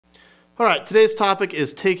All right, today's topic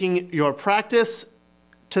is taking your practice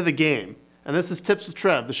to the game. And this is Tips with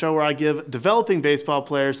Trev, the show where I give developing baseball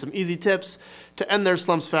players some easy tips to end their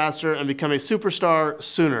slumps faster and become a superstar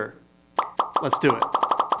sooner. Let's do it.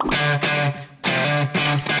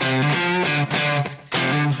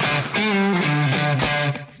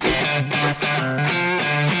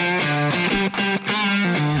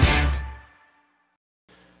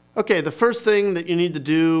 Okay, the first thing that you need to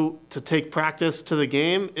do to take practice to the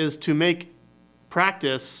game is to make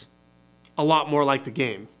practice a lot more like the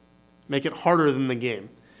game. Make it harder than the game.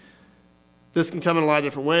 This can come in a lot of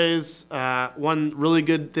different ways. One really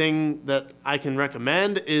good thing that I can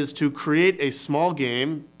recommend is to create a small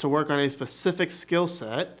game to work on a specific skill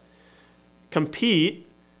set, compete,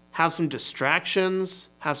 have some distractions,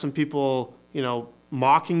 have some people,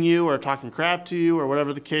 mocking you or talking crap to you or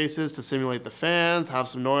whatever the case is to simulate the fans, have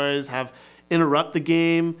some noise, interrupt the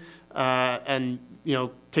game, and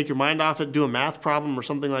take your mind off it, do a math problem or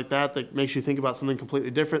something like that that makes you think about something completely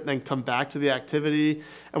different, then come back to the activity.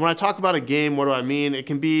 And when I talk about a game, what do I mean? It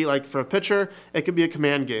can be like for a pitcher, it could be a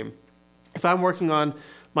command game. If I'm working on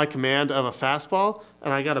my command of a fastball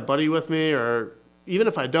and I got a buddy with me, or even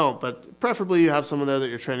if I don't, but preferably you have someone there that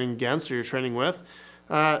you're training against or you're training with,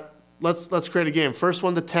 let's create a game. First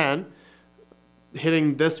 1 to 10,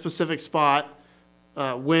 hitting this specific spot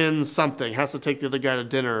wins something, has to take the other guy to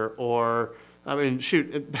dinner, or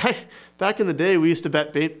back in the day, we used to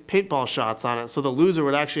bet paintball shots on it. So the loser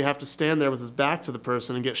would actually have to stand there with his back to the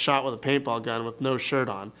person and get shot with a paintball gun with no shirt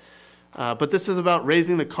on. But this is about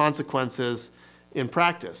raising the consequences in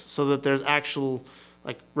practice so that there's actual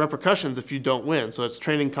repercussions if you don't win. So it's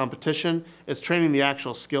training competition. It's training the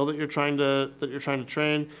actual skill that you're trying to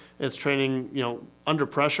train. It's training under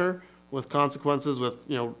pressure with consequences, with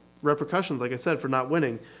repercussions, like I said, for not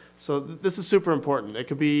winning. So this is super important. It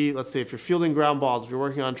could be, let's say, if you're fielding ground balls, if you're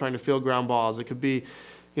working on trying to field ground balls, it could be,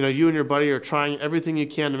 you and your buddy are trying everything you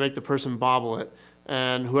can to make the person bobble it.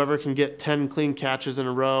 And whoever can get 10 clean catches in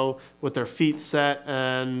a row with their feet set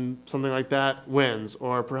and something like that wins.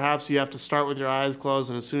 Or perhaps you have to start with your eyes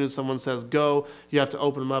closed, and as soon as someone says go, you have to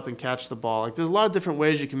open them up and catch the ball. There's a lot of different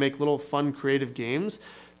ways you can make little fun, creative games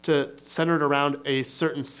centered around a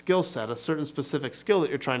certain skill set, a certain specific skill that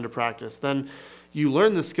you're trying to practice. Then you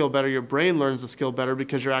learn the skill better, your brain learns the skill better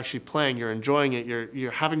because you're actually playing, you're enjoying it,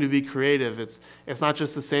 you're having to be creative. It's not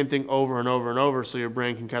just the same thing over and over and over, so your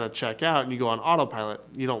brain can kind of check out and you go on autopilot.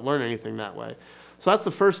 You don't learn anything that way. So that's the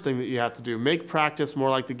first thing that you have to do. Make practice more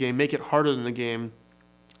like the game, make it harder than the game.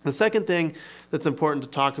 The second thing that's important to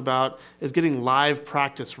talk about is getting live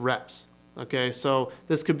practice reps. Okay, so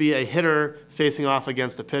this could be a hitter facing off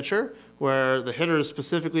against a pitcher, where the hitter is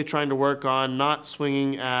specifically trying to work on not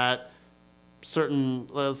swinging at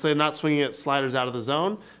let's say not swinging at sliders out of the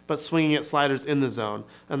zone, but swinging at sliders in the zone.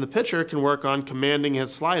 And the pitcher can work on commanding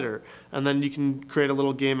his slider. And then you can create a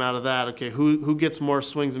little game out of that. Okay, who gets more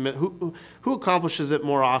swings, who accomplishes it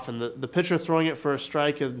more often? The pitcher throwing it for a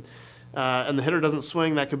strike and the hitter doesn't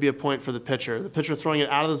swing, that could be a point for the pitcher. The pitcher throwing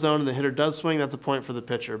it out of the zone and the hitter does swing, that's a point for the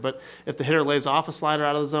pitcher. But if the hitter lays off a slider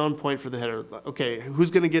out of the zone, point for the hitter. Okay,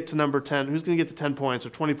 who's going to get to number 10? Who's going to get to 10 points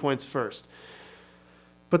or 20 points first?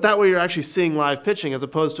 But that way you're actually seeing live pitching as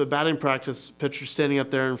opposed to a batting practice pitcher standing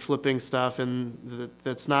up there and flipping stuff, and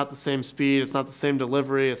that's not the same speed, it's not the same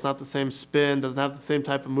delivery, it's not the same spin, doesn't have the same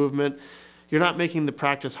type of movement. You're not making the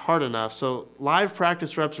practice hard enough. So live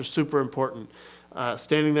practice reps are super important.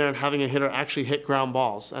 Standing there and having a hitter actually hit ground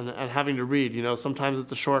balls and having to read. Sometimes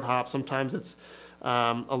it's a short hop, sometimes it's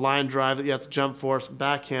a line drive that you have to jump for,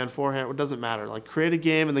 backhand, forehand, it doesn't matter. Create a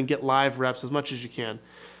game and then get live reps as much as you can.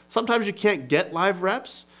 Sometimes you can't get live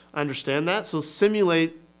reps. I understand that. So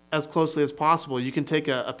simulate as closely as possible. You can take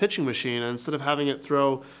a pitching machine and instead of having it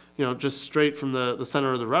throw, just straight from the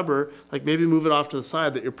center of the rubber, maybe move it off to the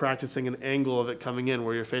side that you're practicing an angle of it coming in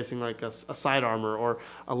where you're facing a side armor or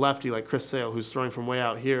a lefty like Chris Sale who's throwing from way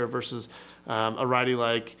out here versus a righty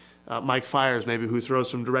like Mike Fiers maybe who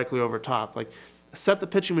throws from directly over top. Set the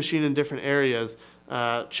pitching machine in different areas,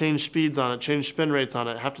 change speeds on it, change spin rates on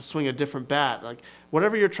it, have to swing a different bat.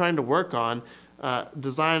 Whatever you're trying to work on,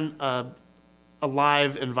 design a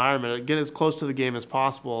live environment, get as close to the game as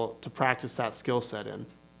possible to practice that skill set in.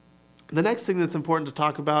 The next thing that's important to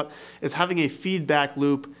talk about is having a feedback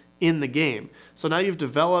loop in the game. So now you've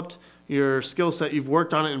developed your skill set, you've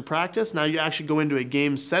worked on it in practice, now you actually go into a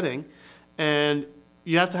game setting and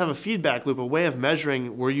you have to have a feedback loop, a way of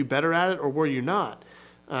measuring were you better at it or were you not.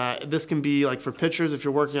 This can be for pitchers, if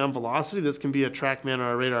you're working on velocity, this can be a TrackMan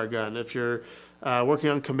or a radar gun. If you're working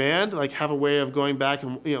on command, have a way of going back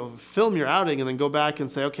and film your outing and then go back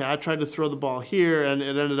and say, okay, I tried to throw the ball here and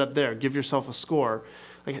it ended up there. Give yourself a score.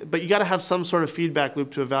 But you got to have some sort of feedback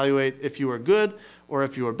loop to evaluate if you were good or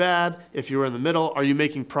if you were bad, if you were in the middle. Are you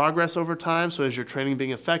making progress over time? So is your training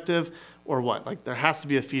being effective or what? Like there has to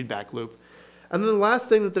be a feedback loop. And then the last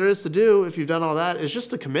thing that there is to do if you've done all that is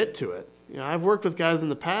just to commit to it. You know, I've worked with guys in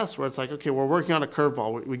the past where it's like, okay, we're working on a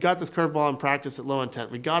curveball. We got this curveball in practice at low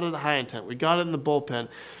intent. We got it at high intent. We got it in the bullpen.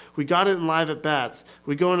 We got it in live at bats.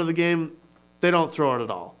 We go into the game, they don't throw it at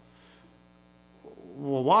all.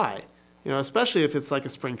 Well, why? You know, especially if it's like a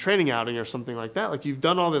spring training outing or something like that. Like you've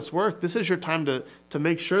done all this work. This is your time to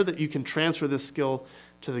make sure that you can transfer this skill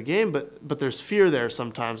to the game. But there's fear there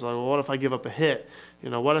sometimes. Like, well, what if I give up a hit? You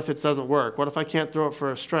know, what if it doesn't work? What if I can't throw it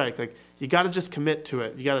for a strike? Like you got to just commit to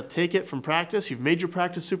it. You got to take it from practice. You've made your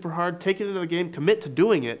practice super hard. Take it into the game. Commit to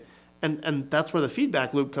doing it. And that's where the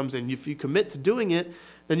feedback loop comes in. If you commit to doing it,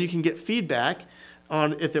 then you can get feedback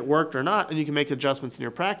on if it worked or not, and you can make adjustments in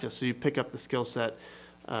your practice. So you pick up the skill set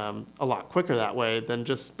a lot quicker that way than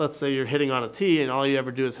just, let's say you're hitting on a tee and all you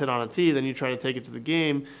ever do is hit on a tee, then you try to take it to the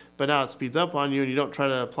game, but now it speeds up on you and you don't try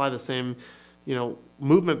to apply the same, you know,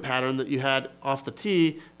 movement pattern that you had off the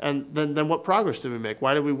tee, and then what progress did we make?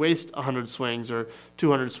 Why did we waste 100 swings or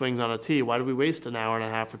 200 swings on a tee? Why did we waste an hour and a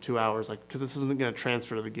half or 2 hours? Like, because this isn't going to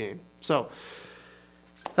transfer to the game. So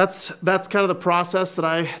that's kind of the process that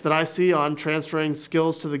I see on transferring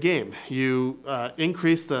skills to the game. You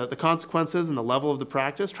increase the consequences and the level of the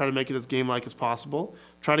practice. Try to make it as game-like as possible.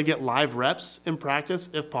 Try to get live reps in practice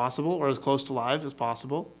if possible, or as close to live as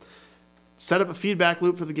possible. Set up a feedback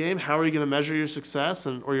loop for the game. How are you going to measure your success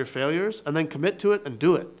or your failures? And then commit to it and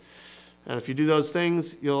do it. And if you do those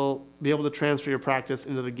things, you'll be able to transfer your practice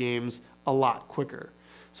into the games a lot quicker.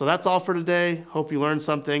 So that's all for today. Hope you learned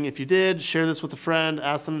something. If you did, share this with a friend,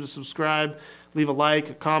 ask them to subscribe, leave a like,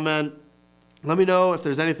 a comment. Let me know if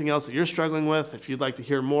there's anything else that you're struggling with, if you'd like to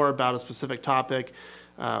hear more about a specific topic,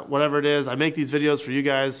 whatever it is. I make these videos for you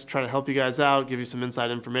guys, try to help you guys out, give you some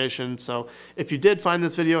inside information. So if you did find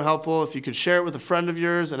this video helpful, if you could share it with a friend of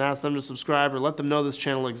yours and ask them to subscribe or let them know this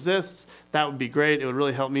channel exists, that would be great. It would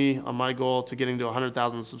really help me on my goal to getting to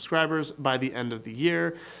 100,000 subscribers by the end of the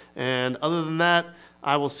year. And other than that,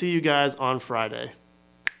 I will see you guys on Friday.